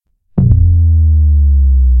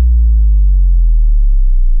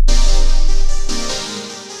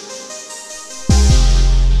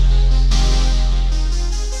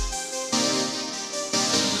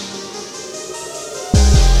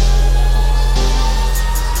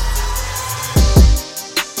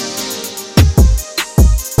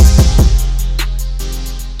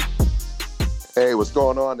Hey, what's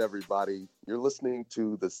going on, everybody? You're listening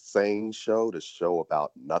to The Sane Show, the show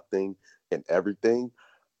about nothing and everything.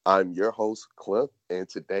 I'm your host, Cliff, and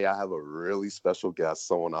today I have a really special guest,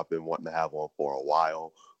 someone I've been wanting to have on for a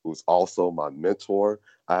while, who's also my mentor.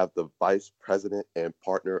 I have the Vice President and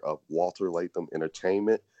partner of Walter Latham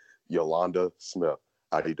Entertainment, Yolanda Smith.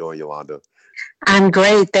 How you doing, Yolanda? I'm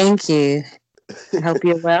great, thank you. I hope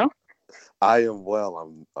you're well. I am well.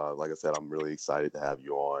 I'm like I said, I'm really excited to have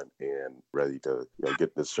you on and ready to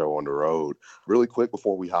get this show on the road. Really quick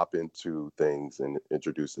before we hop into things and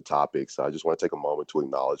introduce the topics, I just want to take a moment to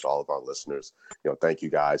acknowledge all of our listeners. Thank you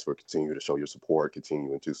guys for continuing to show your support,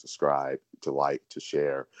 continuing to subscribe, to like, to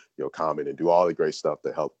share, comment, and do all the great stuff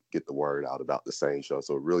to help get the word out about the Sane Show.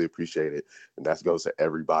 So really appreciate it, and that goes to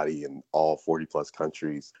everybody in all 40 plus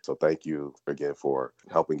countries. So thank you again for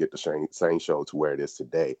helping get the Sane Show to where it is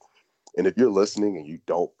today. And if you're listening and you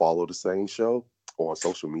don't follow the Sane Show on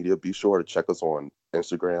social media, be sure to check us on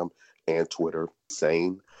Instagram and Twitter,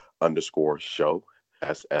 Sane_show, SSANE_show.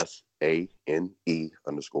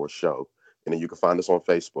 And then you can find us on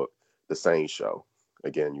Facebook, The Sane Show.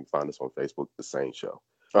 Again, you can find us on Facebook, The Sane Show.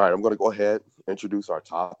 All right, I'm going to go ahead and introduce our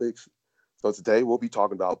topics. So today we'll be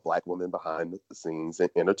talking about Black women behind the scenes in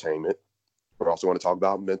entertainment. We're also going to talk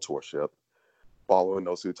about mentorship. Following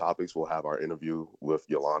those two topics, we'll have our interview with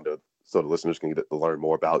Yolanda so the listeners can get to learn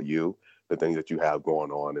more about you, the things that you have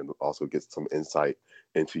going on, and also get some insight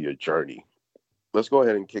into your journey. Let's go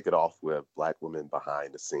ahead and kick it off with Black women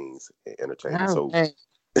behind the scenes in entertainment. All So right.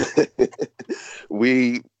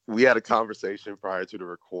 we had a conversation prior to the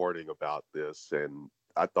recording about this, and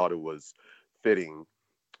I thought it was fitting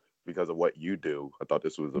because of what you do. I thought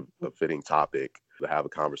this was a fitting topic to have a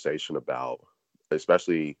conversation about,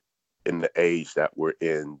 especially in the age that we're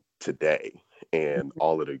in today and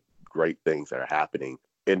all of the great things that are happening.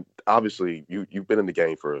 And obviously you've been in the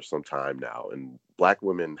game for some time now, and Black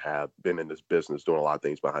women have been in this business doing a lot of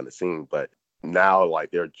things behind the scenes, but now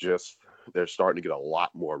like they're starting to get a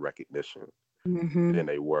lot more recognition Mm-hmm. than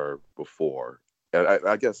they were before. And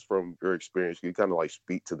I guess from your experience, you kind of like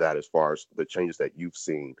speak to that as far as the changes that you've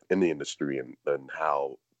seen in the industry, and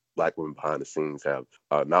how Black women behind the scenes have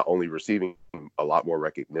not only receiving a lot more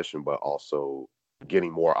recognition, but also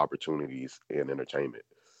getting more opportunities in entertainment.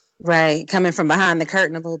 Right. Coming from behind the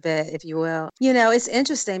curtain a little bit, if you will. It's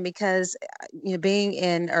interesting because, being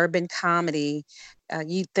in urban comedy,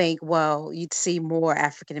 you'd think, well, you'd see more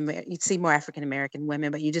African American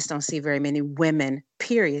women, but you just don't see very many women,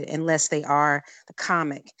 period, unless they are the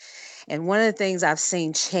comic. And one of the things I've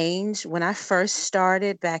seen change when I first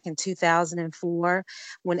started back in 2004,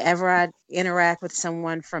 whenever I interact with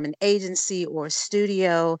someone from an agency or a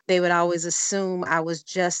studio, they would always assume I was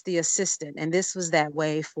just the assistant. And this was that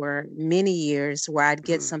way for many years, where I'd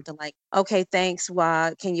get Mm-hmm. something like, okay, thanks.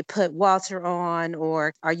 Can you put Walter on?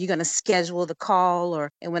 Or are you going to schedule the call?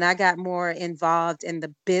 And when I got more involved in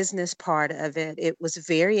the business part of it, it was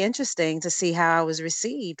very interesting to see how I was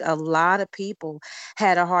received. A lot of people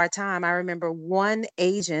had a hard time. I remember one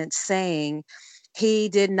agent saying he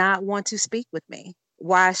did not want to speak with me.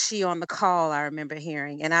 Why is she on the call? I remember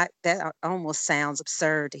hearing, and that almost sounds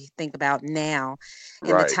absurd to think about now in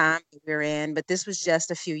the Right. time that we're in. But this was just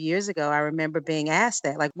a few years ago. I remember being asked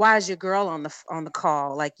that, like, why is your girl on the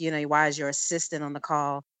call? Like, why is your assistant on the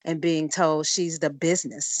call? And being told she's the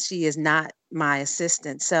business. She is not my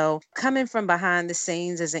assistant. So coming from behind the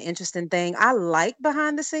scenes is an interesting thing. I like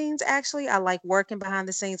behind the scenes, actually. I like working behind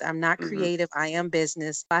the scenes. I'm not Mm-hmm. creative. I am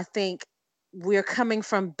business. I think we're coming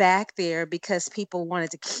from back there because people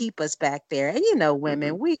wanted to keep us back there. And Mm-hmm.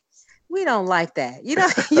 women, we don't like that. You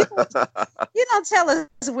don't tell us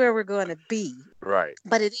where we're going to be. Right.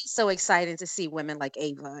 But it is so exciting to see women like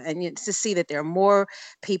Ava, and to see that there are more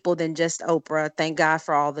people than just Oprah. Thank God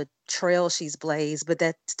for all the trail she's blazed, but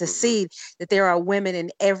that to Mm-hmm. see that there are women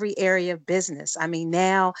in every area of business. I mean,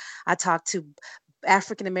 now I talk to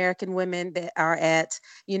African American women that are at,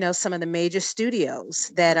 some of the major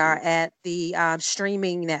studios, that are Mm-hmm. at the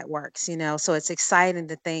streaming networks, so it's exciting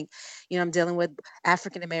to think, I'm dealing with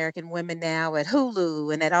African American women now at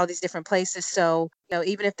Hulu and at all these different places. So,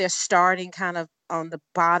 even if they're starting kind of on the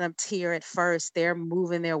bottom tier at first, they're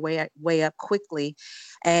moving their way up quickly.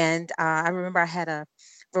 And I remember I had a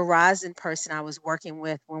Verizon person I was working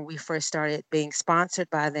with when we first started being sponsored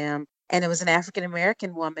by them. And it was an African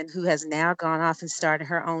American woman who has now gone off and started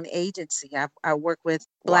her own agency. I work with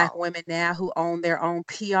Black Wow. women now who own their own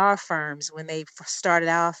PR firms. When they started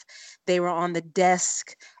off, they were on the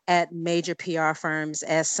desk at major PR firms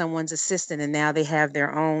as someone's assistant, and now they have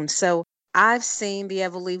their own. So I've seen the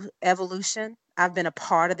evolution. I've been a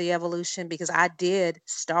part of the evolution because I did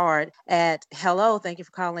start at Hello, thank you for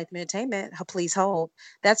calling Latham Entertainment. Please hold.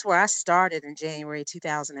 That's where I started in January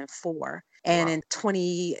 2004. And Wow.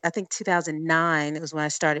 in I think 2009, it was when I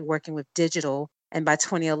started working with digital. And by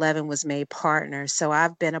 2011 was made partner. So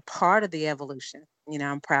I've been a part of the evolution.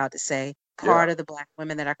 I'm proud to say Yeah. part of the Black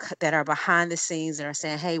women that are behind the scenes that are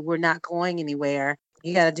saying, hey, we're not going anywhere.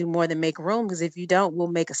 You got to do more than make room, because if you don't, we'll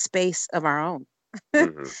make a space of our own.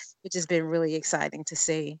 Hmm. Which has been really exciting to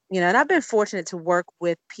see. And I've been fortunate to work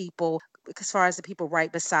with people as far as the people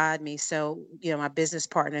right beside me. So, my business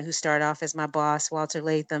partner who started off as my boss, Walter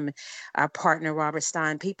Latham, our partner, Robert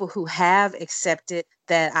Stein, people who have accepted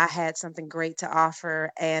that I had something great to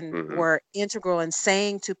offer and Hmm. were integral in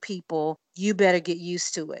saying to people, you better get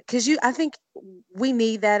used to it. Because I think we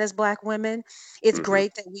need that as Black women. It's Hmm.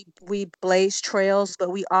 great that we blaze trails,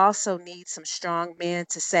 but we also need some strong men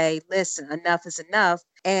to say, listen, enough is enough,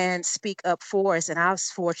 and speak up for us. And I was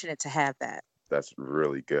fortunate to have that. That's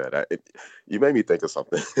really good. You made me think of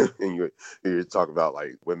something. And you talk about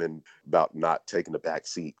like women about not taking the back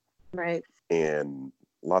seat. Right. And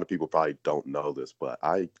a lot of people probably don't know this, but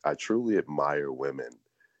I truly admire women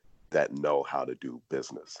that know how to do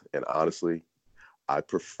business. And honestly, I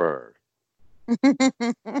prefer,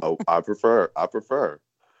 oh, I prefer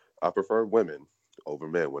women over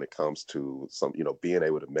men when it comes to being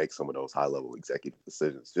able to make some of those high level executive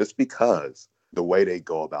decisions, just because the way they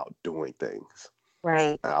go about doing things.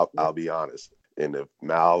 Right. I'll be honest. And if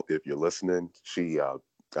Mal, if you're listening,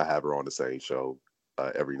 I have her on the same show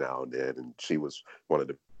every now and then, and she was one of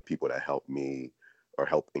the people that helped me or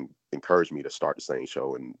encourage me to start the same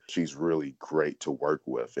show. And she's really great to work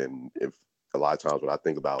with. And if a lot of times when I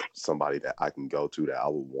think about somebody that I can go to that I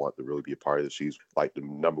would want to really be a part of this, she's like the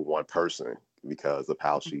number one person because of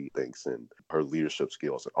how she thinks and her leadership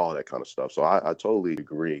skills and all that kind of stuff. So I totally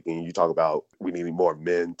agree. And you talk about we need more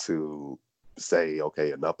men to say,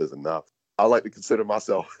 okay, enough is enough. I like to consider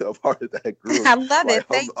myself a part of that group. I love it. Like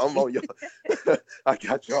Thank I'm you. on y'all. I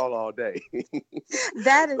got y'all all day.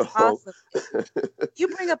 That is So awesome. You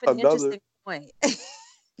bring up an another, interesting point.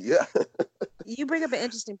 yeah. You bring up an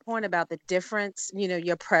interesting point about the difference,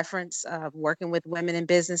 your preference of working with women in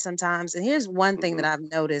business sometimes. And here's one thing that Hmm.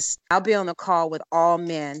 I've noticed. I'll be on the call with all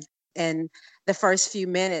men, and the first few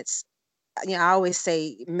minutes, I always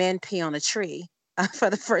say men pee on a tree for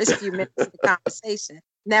the first few minutes of the conversation.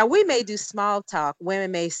 Now we may do small talk.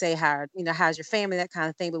 Women may say, how's your family, that kind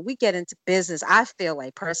of thing. But we get into business. I feel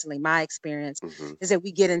like personally, my experience Hmm. is that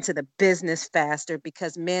we get into the business faster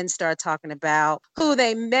because men start talking about who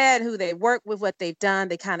they met, who they work with, what they've done.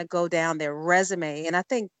 They kind of go down their resume. And I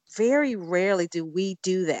think very rarely do we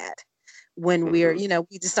do that when Hmm.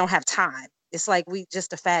 we just don't have time. It's like we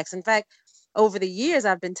just the facts. In fact, over the years,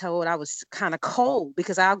 I've been told I was kind of cold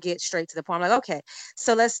because I'll get straight to the point. I'm like, okay,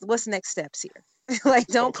 so what's next steps here? Like,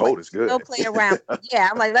 Oh, cold is don't good. play around. Yeah,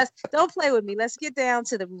 I'm like, don't play with me. Let's get down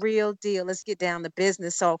to the real deal. Let's get down to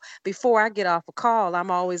business. So before I get off a call,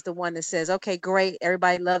 I'm always the one that says, okay, great.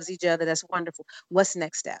 Everybody loves each other. That's wonderful. What's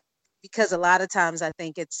next step? Because a lot of times I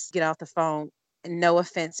think it's get off the phone, and no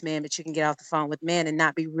offense, man, but you can get off the phone with men and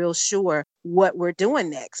not be real sure what we're doing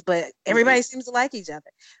next. But Hmm. everybody seems to like each other.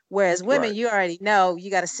 Whereas women, Right. you already know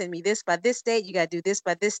you got to send me this by this date. You got to do this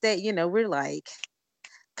by this date. We're like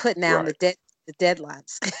putting down Right. the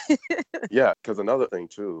deadlines. Yeah. Because another thing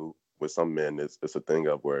too with some men is it's a thing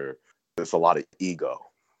of where there's a lot of ego.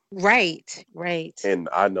 Right, right, And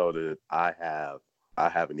I know that I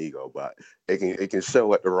have an ego, but it can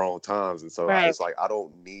show at the wrong times. And so right. it's like I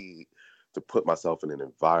don't need to put myself in an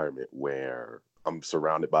environment where I'm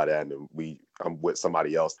surrounded by that, and then I'm with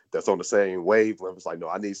somebody else that's on the same wavelength. It's like, no,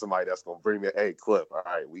 I need somebody that's gonna bring me, hey, Cliff, all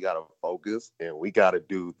right, we gotta focus and we gotta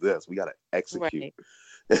do this. We gotta execute.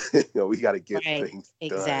 Right, We gotta get right. things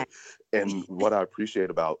done. Exactly. And what I appreciate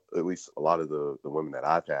about at least a lot of the women that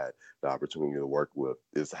I've had the opportunity to work with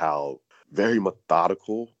is how very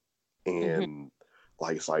methodical Hmm. and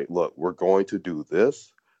like it's like, look, we're going to do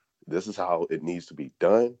this. This is how it needs to be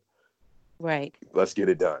done. Right, Let's get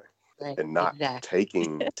it done. right. And not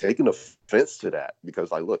Exactly. taking offense to that, because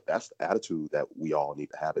like, look, that's the attitude that we all need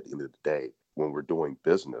to have at the end of the day when we're doing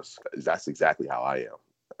business. That's exactly how I am.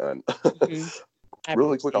 And Hmm. I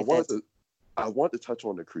really quick, appreciate that. I want to touch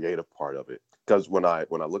on the creative part of it, because when I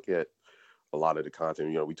look at a lot of the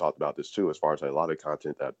content, we talked about this too, as far as like, a lot of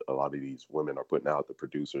content that a lot of these women are putting out, the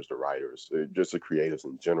producers, the writers, just the creatives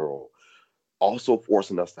in general, also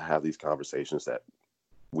forcing us to have these conversations that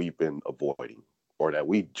we've been avoiding or that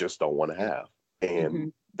we just don't want to have. Hmm.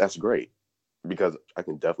 And that's great, because I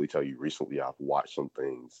can definitely tell you recently I've watched some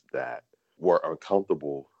things that were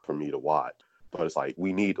uncomfortable for me to watch. but it's like,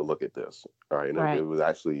 we need to look at this. All right. And it Right. was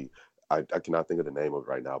actually, I cannot think of the name of it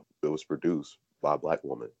right now. It was produced by a Black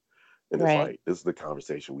woman. And it's Right. like, this is the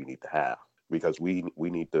conversation we need to have, because we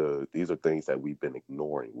need to, these are things that we've been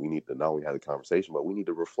ignoring. We need to not only have the conversation, but we need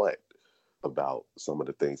to reflect about some of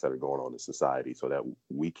the things that are going on in society so that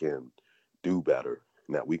we can do better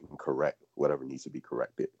and that we can correct whatever needs to be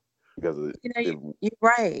corrected. Because You know, it you're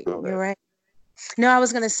right. go You're ahead. right. No, I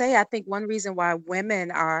was going to say, I think one reason why women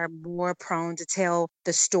are more prone to tell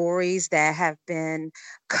the stories that have been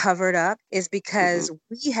covered up is Hmm. because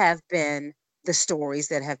we have been the stories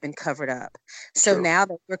that have been covered up. So True. now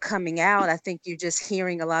that we're coming out, I think you're just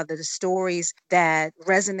hearing a lot of the stories that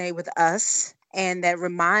resonate with us and that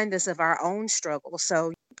remind us of our own struggle.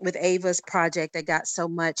 So with Ava's project that got so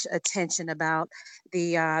much attention about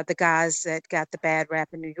the guys that got the bad rap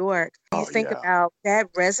in New York. You Oh think yeah. about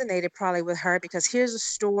that resonated probably with her because here's a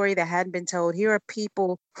story that hadn't been told. Here are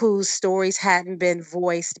people whose stories hadn't been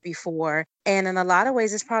voiced before. And in a lot of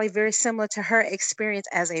ways, it's probably very similar to her experience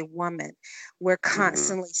as a woman, where Hmm.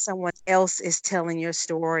 constantly someone else is telling your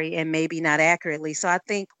story and maybe not accurately. So I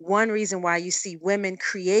think one reason why you see women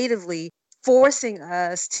creatively forcing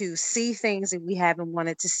us to see things that we haven't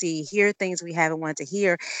wanted to see, hear things we haven't wanted to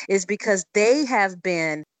hear, is because they have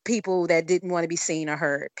been people that didn't want to be seen or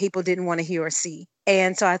heard. People didn't want to hear or see.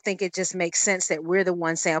 And so I think it just makes sense that we're the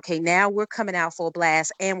ones saying, okay, now we're coming out full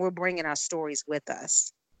blast and we're bringing our stories with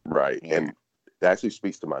us. Right. Yeah. And that actually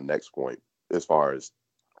speaks to my next point, as far as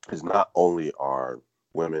is not only are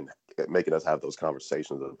women making us have those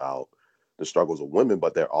conversations about the struggles of women,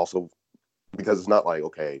 but they're also, because it's not like,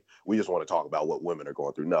 okay, we just want to talk about what women are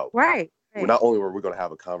going through. No, Right. we're Right. not only are we going to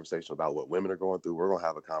have a conversation about what women are going through, we're going to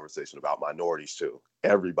have a conversation about minorities too.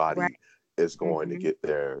 Right. Everybody is going to Mm-hmm. get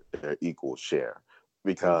their equal share, Mm-hmm.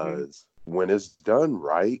 because when it's done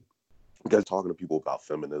right, because talking to people about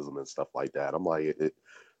feminism and stuff like that, I'm like,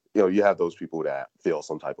 you have those people that feel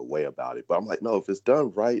some type of way about it. But I'm like, no, if it's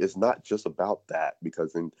done right, it's not just about that.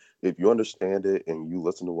 Because then if you understand it and you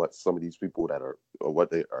listen to what some of these people that are, or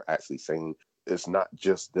what they are actually saying, it's not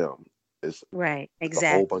just them. It's Right. a whole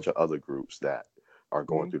Exactly. bunch of other groups that are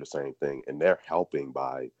going Mhm. through the same thing. And they're helping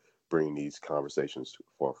by bringing these conversations to the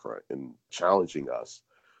forefront and challenging us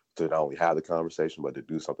to not only have the conversation, but to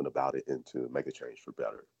do something about it and to make a change for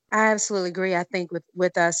better. I absolutely agree. I think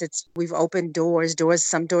with us, it's we've opened doors. Doors,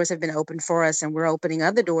 some doors have been opened for us, and we're opening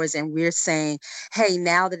other doors. And we're saying, hey,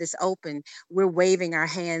 now that it's open, we're waving our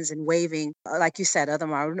hands and waving, like you said, other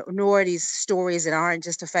minorities stories that aren't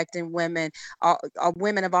just affecting women. All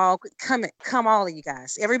women of all come, all of you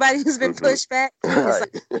guys. Everybody who's been Hmm. pushed back is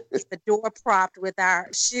like Right. the door propped with our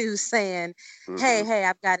shoes, saying, Hmm. hey,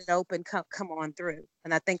 I've got it open. Come on through.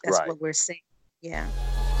 And I think that's Right. what we're seeing. Yeah.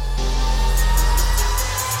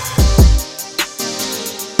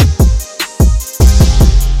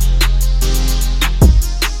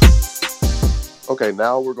 Okay,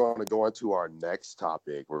 now we're going to go into our next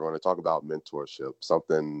topic. We're going to talk about mentorship,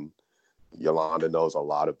 something Yolanda knows a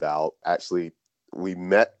lot about. Actually, we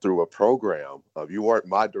met through a program. You weren't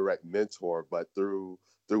my direct mentor, but through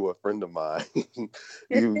a friend of mine,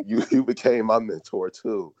 you became my mentor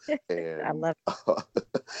too. I And love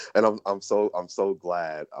and I'm so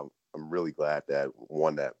glad. I'm really glad that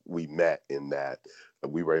one, that we met, in that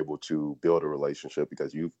we were able to build a relationship,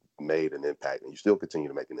 because you've made an impact and you still continue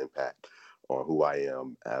to make an impact on who I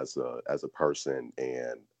am as a person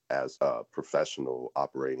and as a professional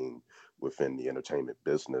operating within the entertainment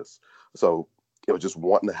business. So, just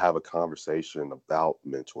wanting to have a conversation about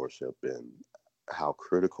mentorship and how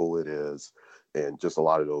critical it is, and just a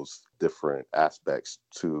lot of those different aspects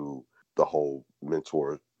to the whole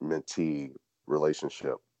mentor mentee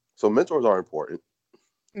relationship. So, mentors are important,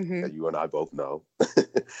 hmm that you and I both know.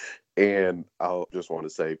 And I just want to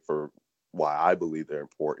say, for why I believe they're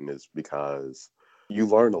important, is because you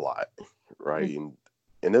learn a lot, right?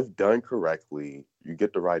 And if done correctly, you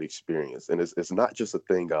get the right experience. And it's not just a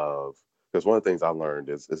thing of, because one of the things I learned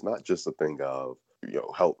is it's not just a thing of,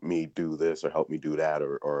 help me do this or help me do that,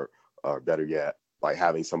 or better yet, like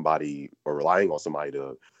having somebody or relying on somebody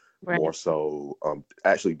to Right. more so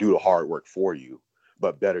actually do the hard work for you.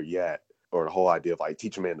 But better yet, or the whole idea of like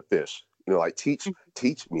teach a man to fish. Like teach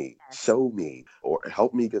me, Yes. show me, or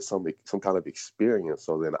help me get some kind of experience,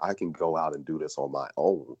 so then I can go out and do this on my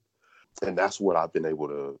own. And that's what I've been able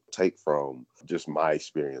to take from just my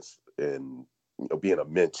experience in, being a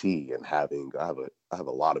mentee, and I have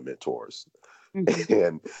a lot of mentors. hmm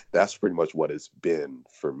And that's pretty much what it's been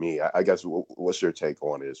for me. I guess, what's your take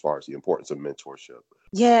on it as far as the importance of mentorship?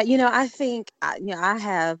 Yeah, I think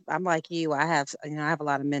I'm like you. I have a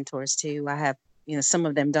lot of mentors too. I have some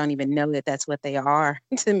of them don't even know that that's what they are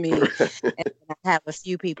to me. And I have a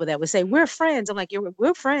few people that would say, we're friends. I'm like,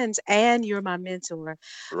 we're friends and you're my mentor.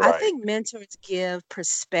 I Right. think mentors give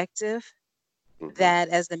perspective Hmm. that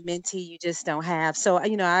as the mentee you just don't have. So,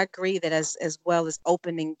 I agree that as well as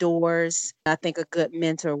opening doors, I think a good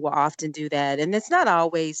mentor will often do that. And it's not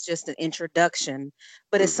always just an introduction,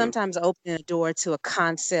 but it's Hmm. sometimes opening a door to a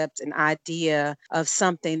concept, an idea of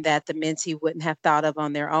something that the mentee wouldn't have thought of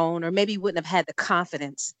on their own, or maybe wouldn't have had the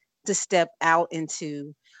confidence to step out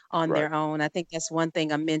into on Right. their own. I think that's one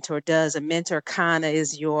thing a mentor does. A mentor kind of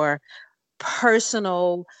is your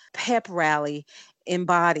personal pep rally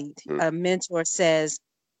embodied. Mm-hmm. A mentor says,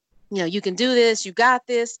 you can do this, you got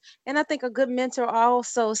this. And I think a good mentor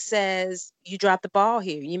also says, you dropped the ball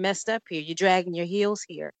here, you messed up here, you're dragging your heels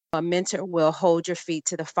here. A mentor will hold your feet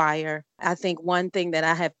to the fire. I think one thing that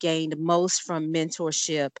I have gained most from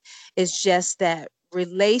mentorship is just that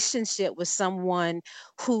relationship with someone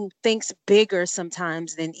who thinks bigger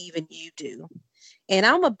sometimes than even you do. And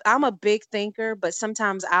I'm a big thinker, but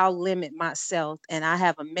sometimes I'll limit myself. And I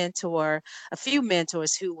have a few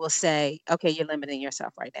mentors who will say, "Okay, you're limiting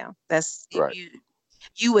yourself right now. That's Right.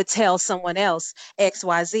 you would tell someone else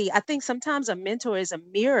XYZ." I think sometimes a mentor is a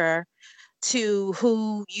mirror to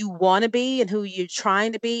who you want to be and who you're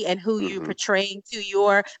trying to be and who you're Hmm. portraying to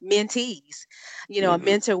your mentees. A Hmm.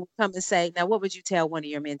 mentor will come and say, "Now, what would you tell one of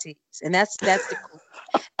your mentees?" And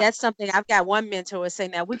that's something I've got one mentor say,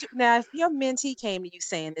 now if your mentee came to you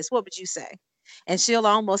saying this, what would you say? And she'll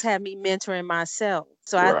almost have me mentoring myself.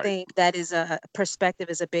 So I Right. think that is a perspective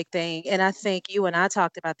is a big thing. And I think you and I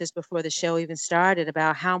talked about this before the show even started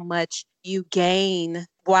about how much you gain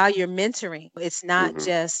while you're mentoring. It's not Hmm.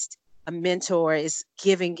 just a mentor, is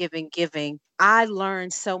giving, giving, giving. I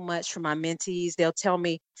learned so much from my mentees. They'll tell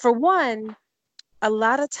me, for one, a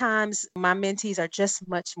lot of times my mentees are just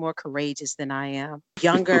much more courageous than I am.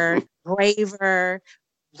 Younger, braver,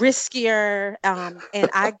 riskier. And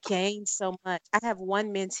I gained so much. I have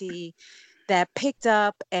one mentee that picked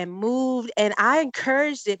up and moved and I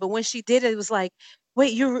encouraged it. But when she did it, it was like,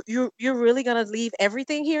 wait, you're really gonna leave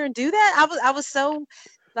everything here and do that? I was so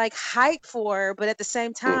like hyped for her, but at the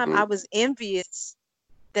same time Hmm. I was envious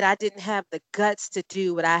that I didn't have the guts to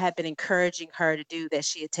do what I had been encouraging her to do that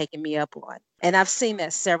she had taken me up on. And I've seen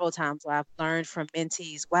that several times where I've learned from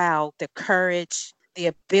mentees, wow, the courage, the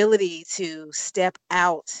ability to step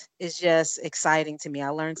out is just exciting to me. I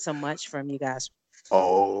learned so much from you guys.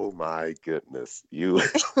 Oh my goodness. You,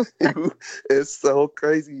 it's so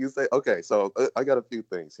crazy. You say, okay, so I got a few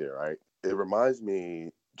things here, right? It reminds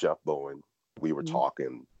me, Jeff Bowen, we were Mhm.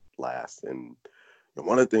 talking last, and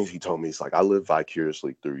one of the things he told me is like, I live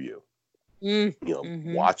vicariously through you. Mm,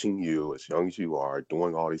 mhm. Watching you as young as you are,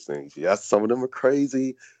 doing all these things. Yes, some of them are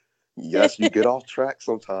crazy. Yes, you get off track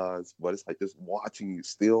sometimes, but it's like just watching you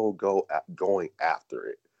still going after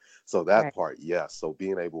it. So that Right. part, yes. So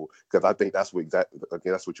being able, because I think that's what exactly,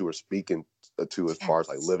 again, that's what you were speaking to as far as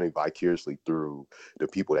like Yes. living vicariously through the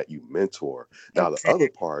people that you mentor. Now, the other Exactly.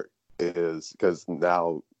 part is because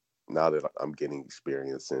now that I'm getting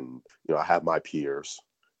experience and I have my peers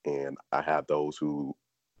and I have those who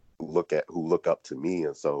look up to me,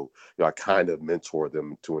 and so I kind of mentor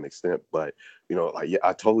them to an extent. But like, yeah,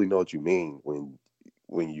 I totally know what you mean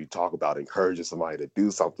when you talk about encouraging somebody to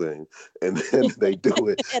do something and then they do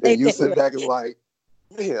it They and you do sit it. back and like,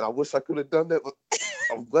 man, I wish I could have done that, but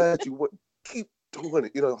I'm glad you would keep doing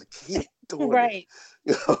it, like keep doing it. Right.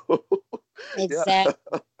 you know yeah. Exactly.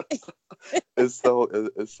 It's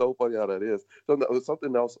so funny how that is. So no,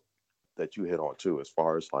 something else that you hit on too, as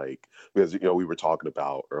far as like, because we were talking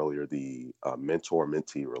about earlier the mentor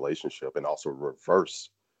mentee relationship and also reverse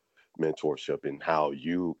mentorship, and how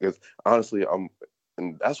you, because honestly,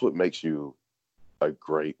 and that's what makes you a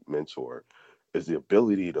great mentor, is the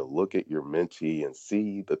ability to look at your mentee and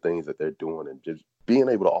see the things that they're doing and just being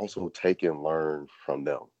able to also take and learn from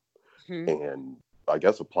them, Mhm. and I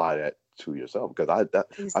guess apply that to yourself, because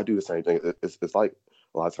I do the same thing. It's like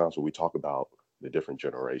a lot of times when we talk about the different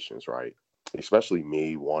generations, right? Especially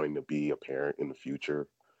me wanting to be a parent in the future,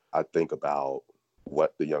 I think about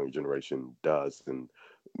what the younger generation does, and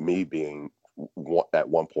me being at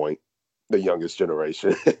one point the youngest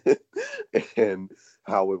generation, and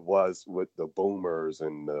how it was with the boomers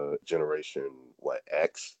and the generation what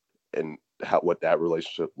X, and how what that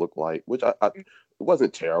relationship looked like, which it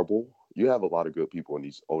wasn't terrible. You have a lot of good people in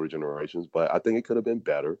these older generations, but I think it could have been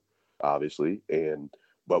better, obviously. And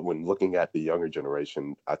but when looking at the younger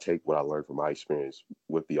generation, I take what I learned from my experience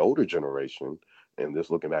with the older generation and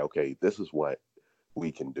just looking at, okay, this is what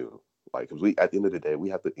we can do. Like, 'cause we, at the end of the day, we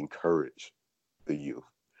have to encourage the youth.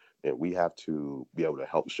 and we have to be able to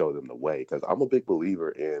help show them the way. Because I'm a big believer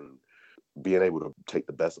in being able to take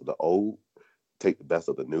the best of the old, take the best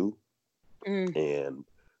of the new, Mm, and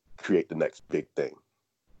create the next big thing.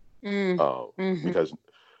 mm, mm-hmm. Because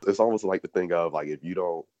it's almost like the thing of like if you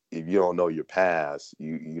don't know your past,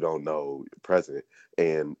 you don't know your present.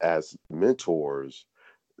 And as mentors,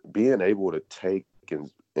 being able to take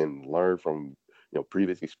and learn from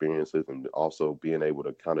previous experiences, and also being able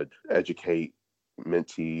to kind of educate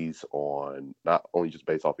mentees on not only just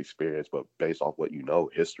based off experience but based off what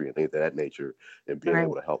history and things of that nature, and being Right.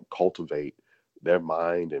 able to help cultivate their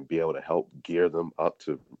mind and be able to help gear them up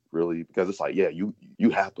to really, because it's like, yeah, you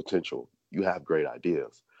have potential, you have great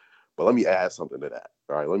ideas, but let me add something to that.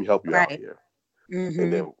 All right, let me help you out Right. here. And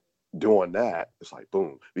Mm-hmm. then doing that, it's like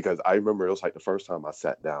boom. Because I remember it was like the first time I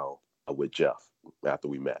sat down with Jeff after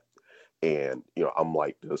we met, and I'm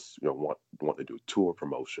like this, want to do tour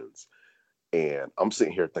promotions, and I'm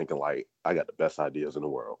sitting here thinking like I got the best ideas in the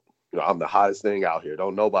world. I'm the hottest thing out here.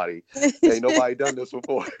 Ain't nobody done this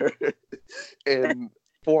before. And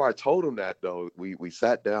before I told him that though, we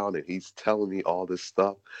sat down and he's telling me all this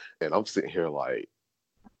stuff, and I'm sitting here like,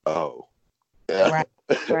 oh, yeah. Right.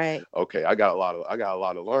 Right. Okay, I got a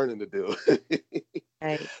lot of learning to do.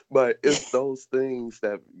 Right. But it's those things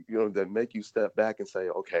that that make you step back and say,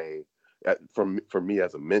 okay, for me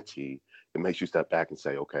as a mentee, it makes you step back and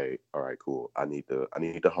say, okay, all right, cool. I need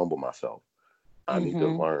to humble myself. I need to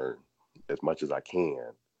Mm-hmm. learn as much as I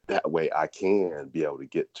can. That way I can be able to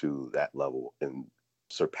get to that level and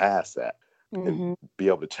surpass that, and Mm-hmm. be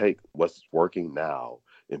able to take what's working now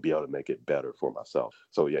and be able to make it better for myself.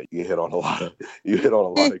 So yeah, you hit on a lot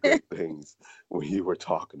of great things when you were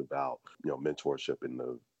talking about mentorship in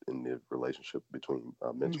the relationship between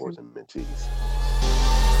mentors Mm-hmm. and mentees.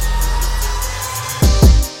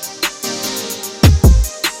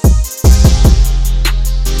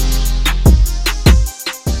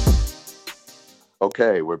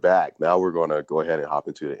 Okay, we're back. Now we're going to go ahead and hop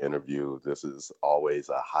into the interview. This is always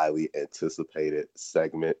a highly anticipated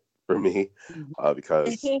segment for me,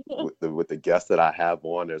 because with the guests that I have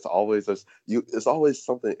on, there's always it's always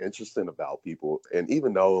something interesting about people. And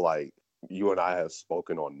even though like you and I have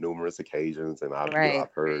spoken on numerous occasions, and Right.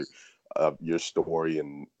 I've heard your story,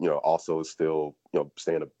 and also still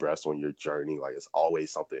staying abreast on your journey, like it's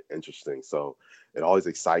always something interesting. So it always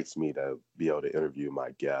excites me to be able to interview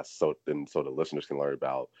my guests, so the listeners can learn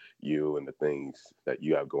about you and the things that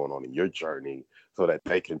you have going on in your journey, so that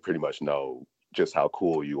they can pretty much know just how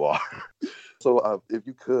cool you are. So if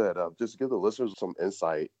you could just give the listeners some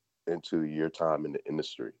insight into your time in the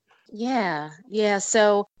industry. Yeah, yeah.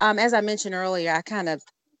 So, as I mentioned earlier, I kind of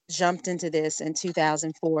jumped into this in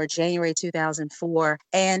 2004, January 2004,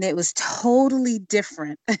 and it was totally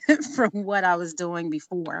different from what I was doing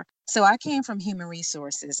before. So, I came from human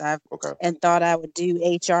resources. I Okay. and thought I would do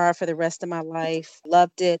HR for the rest of my life.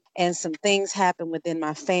 Loved it, and some things happened within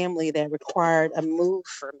my family that required a move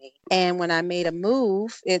for me. And when I made a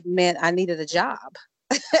move, it meant I needed a job.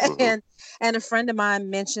 Hmm. and and a friend of mine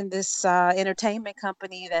mentioned this entertainment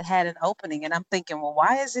company that had an opening, and I'm thinking, well,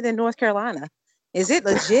 why is it in North Carolina? Is it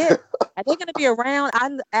legit? Are they going to be around?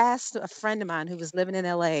 Asked a friend of mine who was living in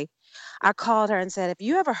LA. I called her and said, have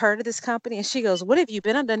you ever heard of this company? And she goes, what, have you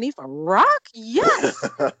been underneath a rock? Yes.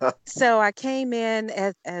 So I came in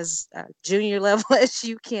as junior level as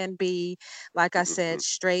you can be. Like I said, Hmm.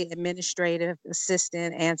 straight administrative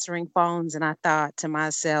assistant answering phones. And I thought to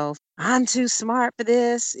myself, I'm too smart for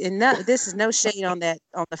this. And no, this is no shade on that,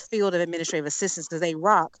 on the field of administrative assistants, because they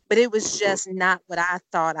rock. But it was Hmm. just not what I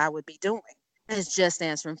thought I would be doing. It's just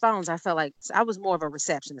answering phones. I felt like I was more of a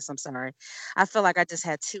receptionist. I'm sorry. I felt like I just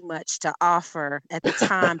had too much to offer at the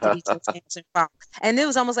time to be just answering phones. And it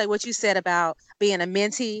was almost like what you said about being a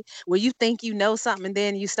mentee, where you think you know something and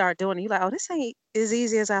then you start doing it. You're like, oh, this ain't as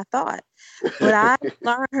easy as I thought. But I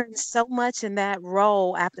learned so much in that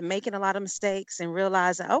role after making a lot of mistakes and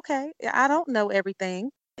realizing, okay, I don't know everything.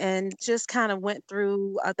 And just kind of went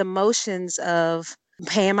through the motions of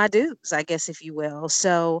paying my dues, I guess, if you will.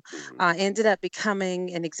 So Hmm. I ended up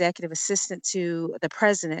becoming an executive assistant to the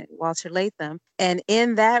president, Walter Latham. And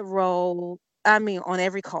in that role, I mean, on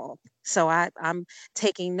every call. So I'm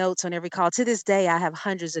taking notes on every call. To this day, I have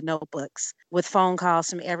hundreds of notebooks with phone calls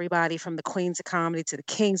from everybody from the queens of comedy to the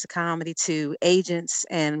kings of comedy to agents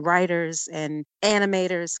and writers and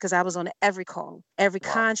animators, because I was on every call, every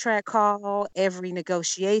Wow. contract call, every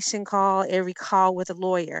negotiation call, every call with a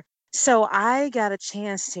lawyer. So I got a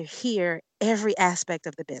chance to hear every aspect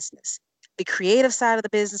of the business. the creative side of the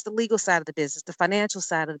business, the legal side of the business, the financial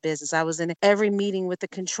side of the business. I was in every meeting with the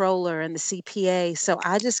controller and the CPA. So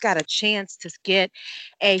I just got a chance to get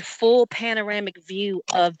a full panoramic view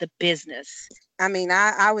of the business. I mean,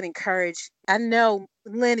 I would encourage, I know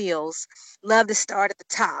millennials love to start at the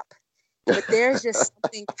top, but there's just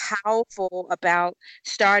something powerful about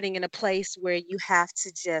starting in a place where you have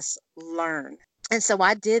to just learn. And so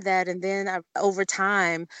I did that. And then over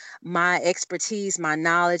time, my expertise, my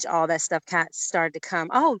knowledge, all that stuff kind of started to come.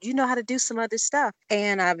 Oh, you know how to do some other stuff.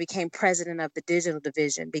 And I became president of the digital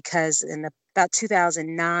division because in about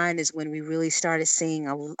 2009 is when we really started seeing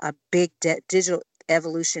a big digital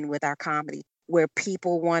evolution with our comedy, where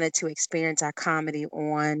people wanted to experience our comedy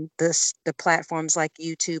on the platforms like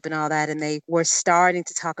YouTube and all that. And they were starting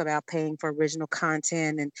to talk about paying for original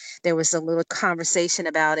content. And there was a little conversation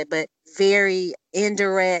about it, but very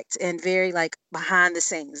indirect and very like behind the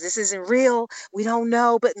scenes. This isn't real. We don't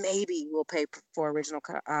know, but maybe we'll pay for original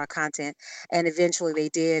content. And eventually they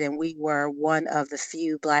did. And we were one of the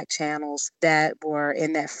few Black channels that were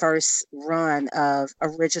in that first run of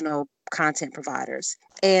original content providers.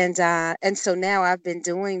 And so now I've been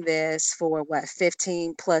doing this for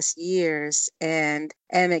 15 plus years, and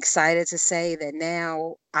am excited to say that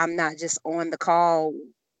now I'm not just on the call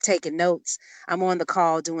taking notes. I'm on the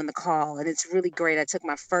call doing the call, and it's really great. I took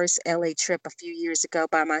my first LA trip a few years ago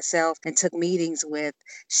by myself and took meetings with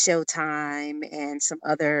Showtime and some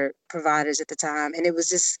other providers at the time, and it was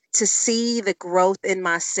just to see the growth in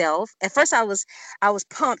myself. At first I was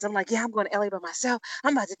pumped. I'm like, yeah, I'm going to LA by myself.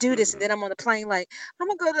 I'm about to do this. And then I'm on the plane like, I'm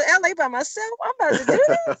going to go to LA by myself. I'm about to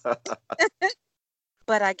do this.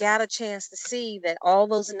 But I got a chance to see that all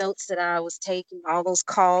those notes that I was taking, all those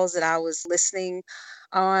calls that I was listening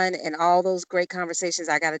on, and all those great conversations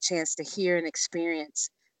I got a chance to hear and experience.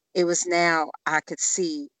 It was now I could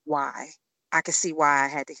see why. I could see why I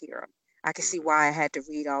had to hear them. I could see why I had to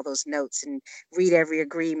read all those notes and read every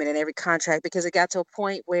agreement and every contract, because it got to a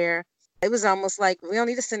point where it was almost like, we don't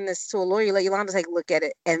need to send this to a lawyer. Let Yolanda take a look at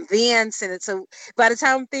it and then send it. So by the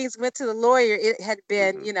time things went to the lawyer, it had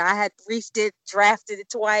been, I had briefed it, drafted it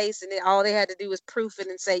twice, and then all they had to do was proof it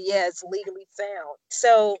and say, yeah, it's legally sound.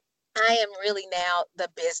 So I am really now the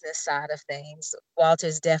business side of things. Walter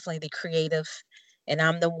is definitely the creative, and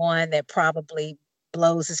I'm the one that probably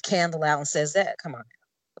blows his candle out and says, that, come on,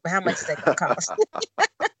 how much is that going to cost?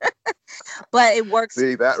 But it works.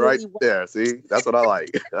 See that really right there? See, that's what I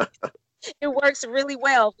like. It works really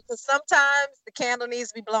well, because sometimes the candle needs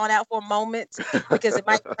to be blown out for a moment because it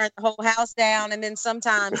might burn the whole house down. And then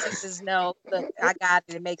sometimes he says, no, look, I got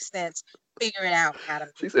it. It makes sense. Figure it out, Adam.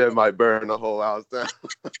 She said it might burn the whole house down.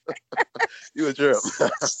 You a trip.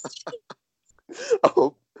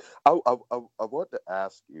 I want to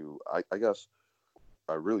ask you, I guess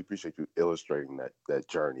I really appreciate you illustrating that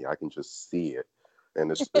journey. I can just see it.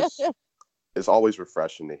 And it's always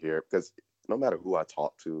refreshing to hear, because no matter who I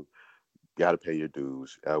talk to, you got to pay your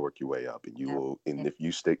dues, you got to work your way up, and you will. And if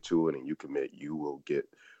you stick to it and you commit, you will get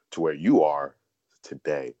to where you are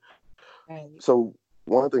today. Right. So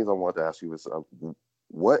one of the things I want to ask you is,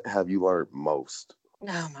 what have you learned most?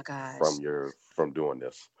 Oh my gosh, from doing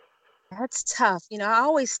this? That's tough. I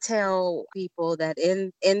always tell people that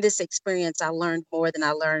in this experience, I learned more than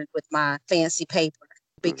I learned with my fancy paper,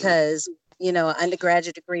 because an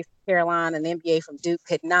undergraduate degree from Carolina and an MBA from Duke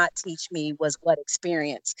could not teach me was what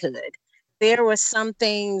experience could. There were some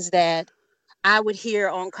things that I would hear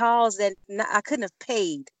on calls that I couldn't have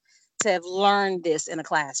paid to have learned this in a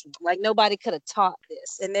classroom. Like, nobody could have taught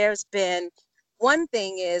this. And there's been, one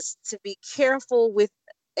thing is to be careful with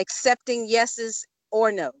accepting yeses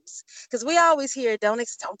or no's, because we always hear don't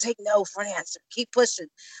take no for an answer, keep pushing.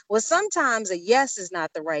 Well, sometimes a yes is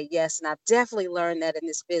not the right yes, and I've definitely learned that in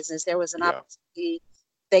this business. There was an opportunity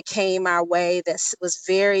that came our way that was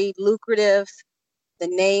very lucrative. The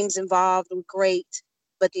names involved were great,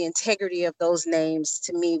 but the integrity of those names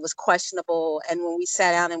to me was questionable. And when we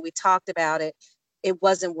sat down and we talked about it, it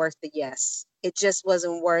wasn't worth the yes. It just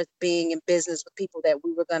wasn't worth being in business with people that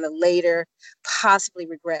we were going to later possibly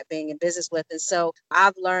regret being in business with. And so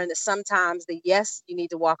I've learned that sometimes the yes, you need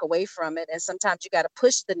to walk away from it. And sometimes you got to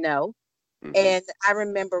push the no. And I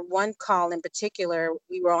remember one call in particular,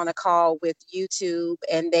 we were on a call with YouTube,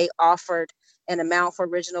 and they offered an amount for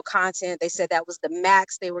original content. They said that was the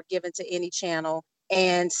max they were given to any channel.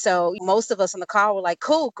 And so most of us on the call were like,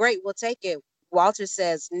 cool, great, we'll take it. Walter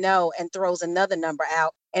says no and throws another number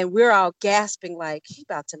out. And we're all gasping like, he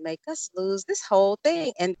about to make us lose this whole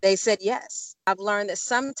thing. And they said yes. I've learned that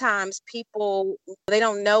sometimes people, they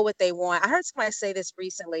don't know what they want. I heard somebody say this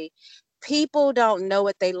recently. People don't know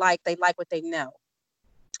what they like what they know.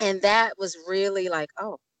 And that was really like,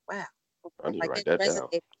 oh, wow. I need to Like write it that down.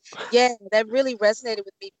 resonated. Yeah, that really resonated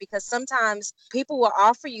with me because sometimes people will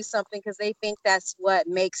offer you something because they think that's what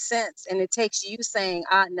makes sense. And it takes you saying,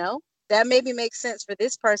 no, that maybe makes sense for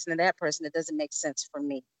this person and that person. It doesn't make sense for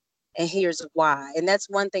me. And here's why. And that's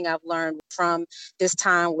one thing I've learned from this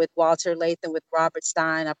time with Walter Latham, with Robert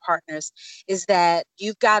Stein, our partners, is that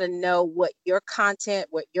you've got to know what your content,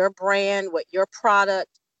 what your brand, what your product,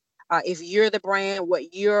 if you're the brand,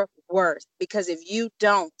 what you're worth. Because if you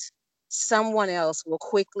don't, someone else will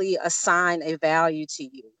quickly assign a value to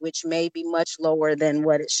you, which may be much lower than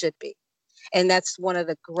what it should be. And that's one of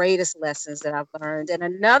the greatest lessons that I've learned. And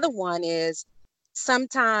another one is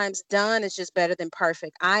sometimes done is just better than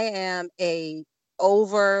perfect. I am a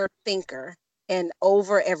overthinker and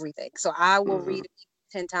over everything. So I will Mm-hmm. read it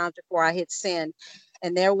 10 times before I hit send.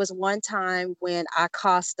 And there was one time when I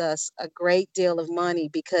cost us a great deal of money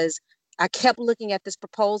because I kept looking at this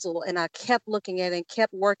proposal and I kept looking at it and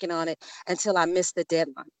kept working on it until I missed the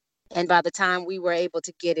deadline. And by the time we were able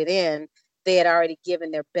to get it in, they had already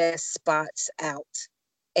given their best spots out.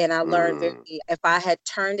 And I learned Mm. if I had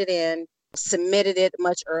turned it in, submitted it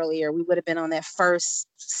much earlier, we would have been on that first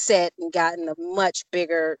set and gotten a much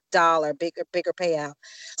bigger dollar, bigger payout.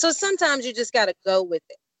 So sometimes you just got to go with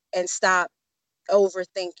it and stop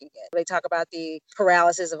overthinking it. They talk about the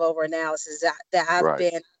paralysis of overanalysis that I've Right.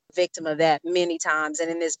 been a victim of that many times. And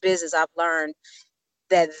in this business, I've learned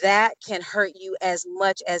that can hurt you as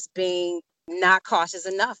much as being not cautious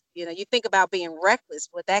enough. You know, you think about being reckless,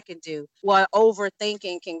 what that can do. Well,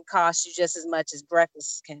 overthinking can cost you just as much as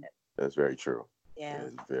reckless can. That's very true. That Yeah.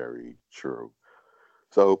 is very true.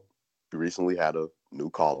 So you recently had a new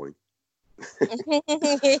calling,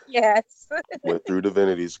 Yes. went through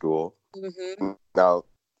divinity school. Hmm. Now,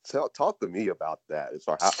 talk to me about that.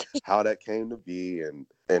 So how that came to be and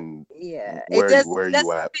Yeah. where It you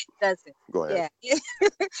doesn't at? fit, does it? Go ahead. Yeah.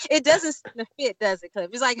 It doesn't seem to fit, does it, Cliff?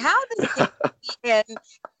 It's like, how does Nikki and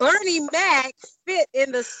Bernie Mac fit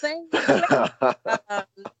in the same place? Um,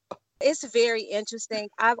 it's very interesting.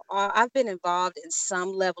 I've been involved in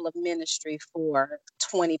some level of ministry for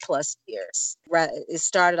 20 plus years. Right, it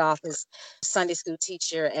started off as a Sunday school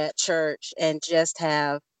teacher at church and just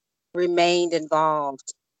have remained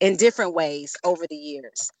involved in different ways over the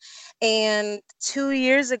years. And 2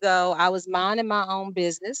 years ago, I was minding my own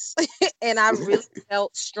business, and I really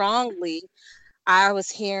felt strongly I was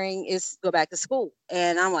hearing is go back to school.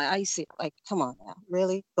 And I'm like, I see, like, come on now,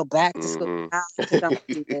 really? Go back to school? Hmm. I think I'm gonna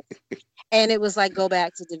do this. And it was like, go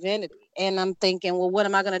back to divinity. And I'm thinking, well, what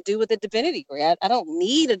am I going to do with a divinity degree? I don't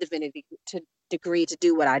need a degree to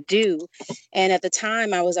do what I do. And at the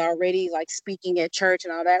time, I was already like speaking at church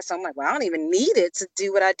and all that. So I'm like, well, I don't even need it to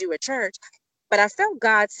do what I do at church. But I felt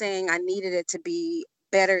God saying I needed it to be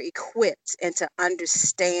better equipped and to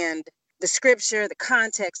understand the scripture, the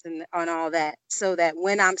context, and on all that, so that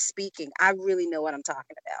when I'm speaking, I really know what I'm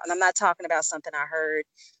talking about. And I'm not talking about something I heard.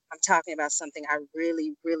 I'm talking about something I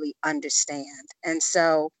really, really understand. And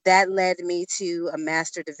so that led me to a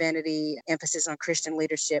Master Divinity emphasis on Christian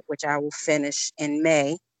leadership, which I will finish in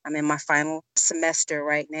May. I'm in my final semester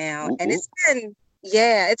right now. Whoop, And whoop.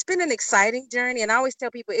 it's been an exciting journey. And I always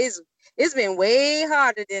tell people it's been way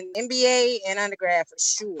harder than MBA and undergrad for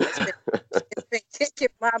sure. It's been kicking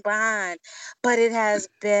my behind, but it has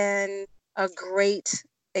been a great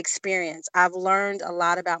experience. I've learned a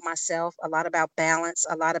lot about myself, a lot about balance,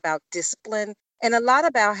 a lot about discipline, and a lot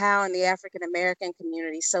about how in the African American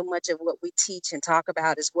community, so much of what we teach and talk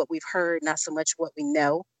about is what we've heard, not so much what we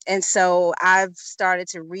know. And so I've started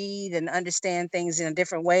to read and understand things in a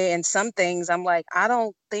different way. And some things I'm like, I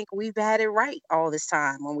don't think we've had it right all this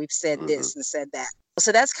time when we've said Hmm. this and said that.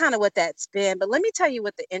 So that's kind of what that's been. But let me tell you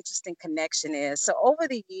what the interesting connection is. So over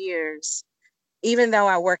the years, even though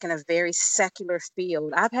I work in a very secular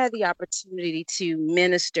field, I've had the opportunity to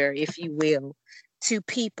minister, if you will, to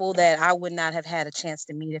people that I would not have had a chance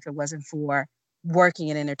to meet if it wasn't for working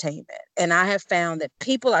in entertainment. And I have found that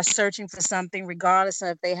people are searching for something, regardless of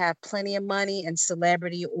if they have plenty of money and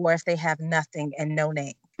celebrity or if they have nothing and no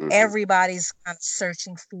name. Hmm. Everybody's kind of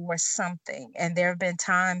searching for something. And there have been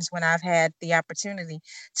times when I've had the opportunity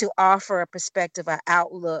to offer a perspective, an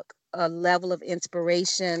outlook, a level of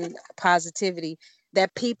inspiration, positivity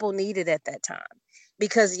that people needed at that time.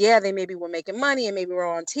 Because yeah, they maybe were making money and maybe were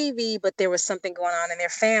on TV, but there was something going on in their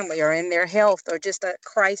family or in their health or just a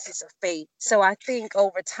crisis of faith. So I think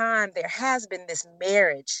over time there has been this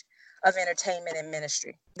marriage of entertainment and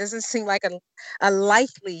ministry. Doesn't seem like a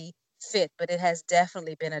likely fit, but it has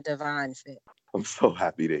definitely been a divine fit. I'm so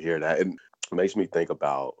happy to hear that. And it makes me think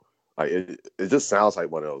about like it just sounds like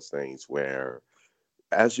one of those things where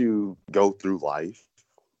as you go through life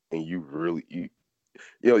and you really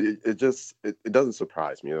it doesn't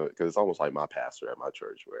surprise me, because it's almost like my pastor at my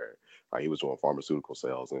church, where he was doing pharmaceutical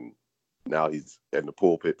sales, and now he's in the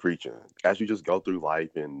pulpit preaching. As you just go through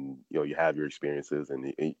life, and you have your experiences,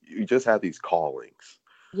 and you just have these callings,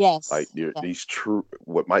 like Yes. Yes. these true,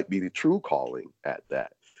 what might be the true calling at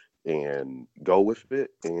that, and go with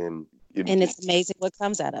it, and And it's amazing what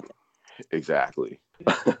comes out of it. exactly.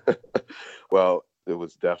 Well, it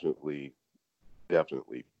was definitely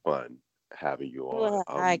fun having you on. Well,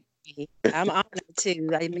 I agree. I'm honored too.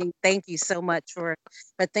 I mean, thank you so much for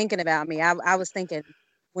thinking about me. I was thinking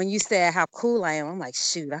when you said how cool I am, I'm like,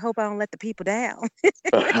 shoot, I hope I don't let the people down.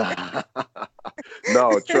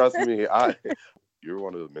 No, trust me, you're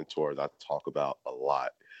one of the mentors I talk about a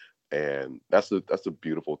lot, and that's a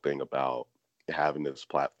beautiful thing about having this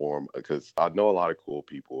platform, because I know a lot of cool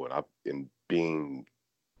people, and in being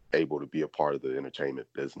able to be a part of the entertainment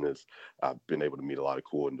business, I've been able to meet a lot of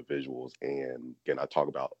cool individuals. And again, I talk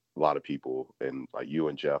about a lot of people, and like you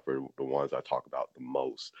and Jeff are the ones I talk about the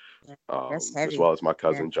most, Yeah, that's as heavy. well as my Yeah.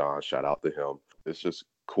 cousin John. Shout out to him. It's just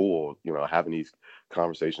cool, having these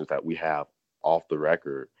conversations that we have off the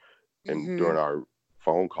record and Hmm. during our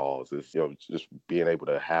phone calls, is just being able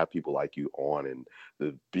to have people like you on, and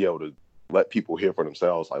to be able to let people hear for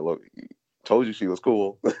themselves, like, look, told you she was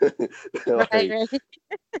cool. Right, Like, right.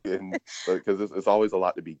 and because it's always a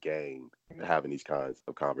lot to be gained having these kinds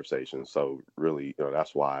of conversations. So really,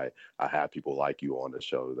 that's why I have people like you on the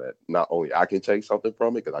show, that not only I can take something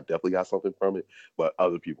from it, because I definitely got something from it, but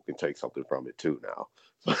other people can take something from it too now.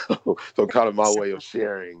 So kind of Thank you my so way of much.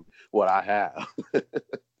 sharing what I have.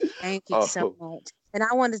 Thank you so um, much. And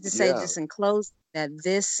I wanted to say yeah, just in closing that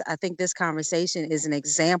I think this conversation is an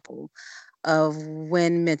example of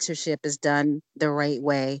when mentorship is done the right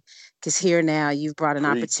way. Because here now you've brought an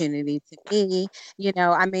preach. opportunity to me.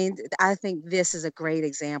 I mean, I think this is a great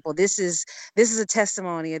example. This is a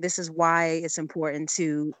testimony. This is why it's important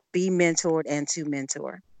to be mentored and to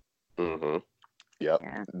mentor. Hmm. Yep,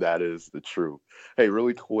 Yeah. that is the truth. Hey,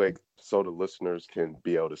 really quick, so the listeners can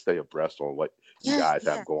be able to stay abreast on what you Yeah. guys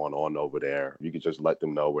Yeah. have going on over there. You could just let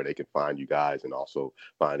them know where they can find you guys, and also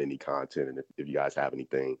find any content, and if you guys have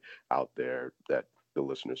anything out there that the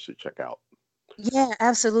listeners should check out. Yeah,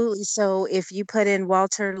 absolutely. So if you put in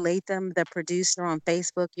Walter Latham, the producer, on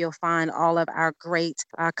Facebook, you'll find all of our great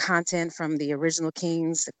content from the original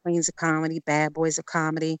Kings, the Queens of Comedy, Bad Boys of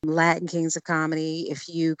Comedy, Latin Kings of Comedy. If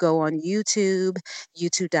you go on YouTube,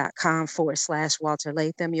 youtube.com/Walter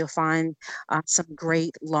Latham, you'll find some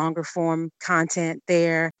great longer form content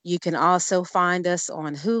there. You can also find us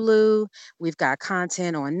on Hulu. We've got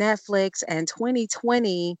content on Netflix, and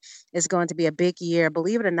 2020 is going to be a big year.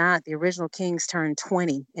 Believe it or not, the original Kings turned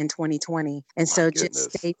 20 in 2020. And My so just goodness.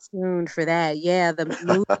 stay tuned for that. Yeah, the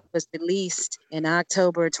movie was released in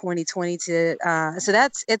October 2020 so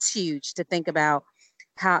it's huge to think about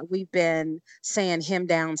how we've been saying him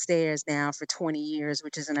downstairs now for 20 years,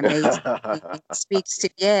 which is an amazing thing. It speaks to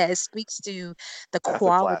the That's a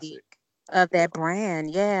quality classic. of Yeah. that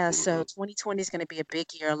brand. Yeah. So Hmm. 2020 is going to be a big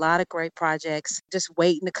year. A lot of great projects just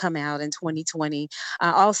waiting to come out in 2020.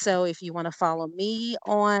 Also, if you want to follow me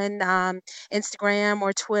on Instagram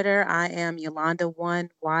or Twitter, I am Yolanda1,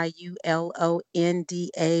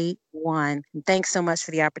 Yulonda1. Thanks so much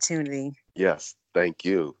for the opportunity. Yes, thank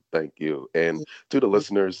you. Thank you. And to the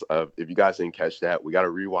listeners, if you guys didn't catch that, we got a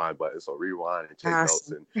rewind button. So rewind and take notes,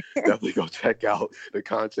 Awesome. and definitely go check out the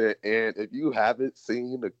content. And if you haven't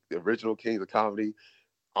seen the original Kings of Comedy,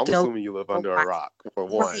 I'm Go, assuming you live go under a watch rock, for it.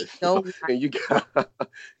 one. Right. Go watch. And you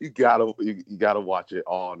gotta watch it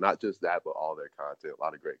all. Not just that, but all their content. A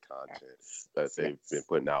lot of great content Yes. that they've been Yes.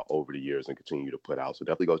 putting out over the years and continue to put out. So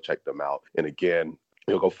definitely go check them out. And again,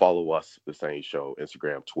 go follow us, The Sane Show,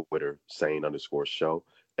 Instagram, Twitter, Sane_show,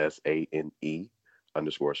 SANE_show,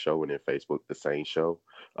 and then Facebook, The Sane Show.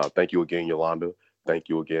 Thank you again, Yolanda. Thank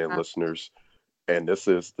you again, Uh, listeners. And this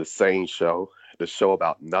is The Sane Show, the show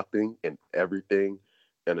about nothing and everything.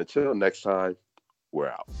 And until next time, we're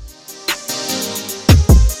out.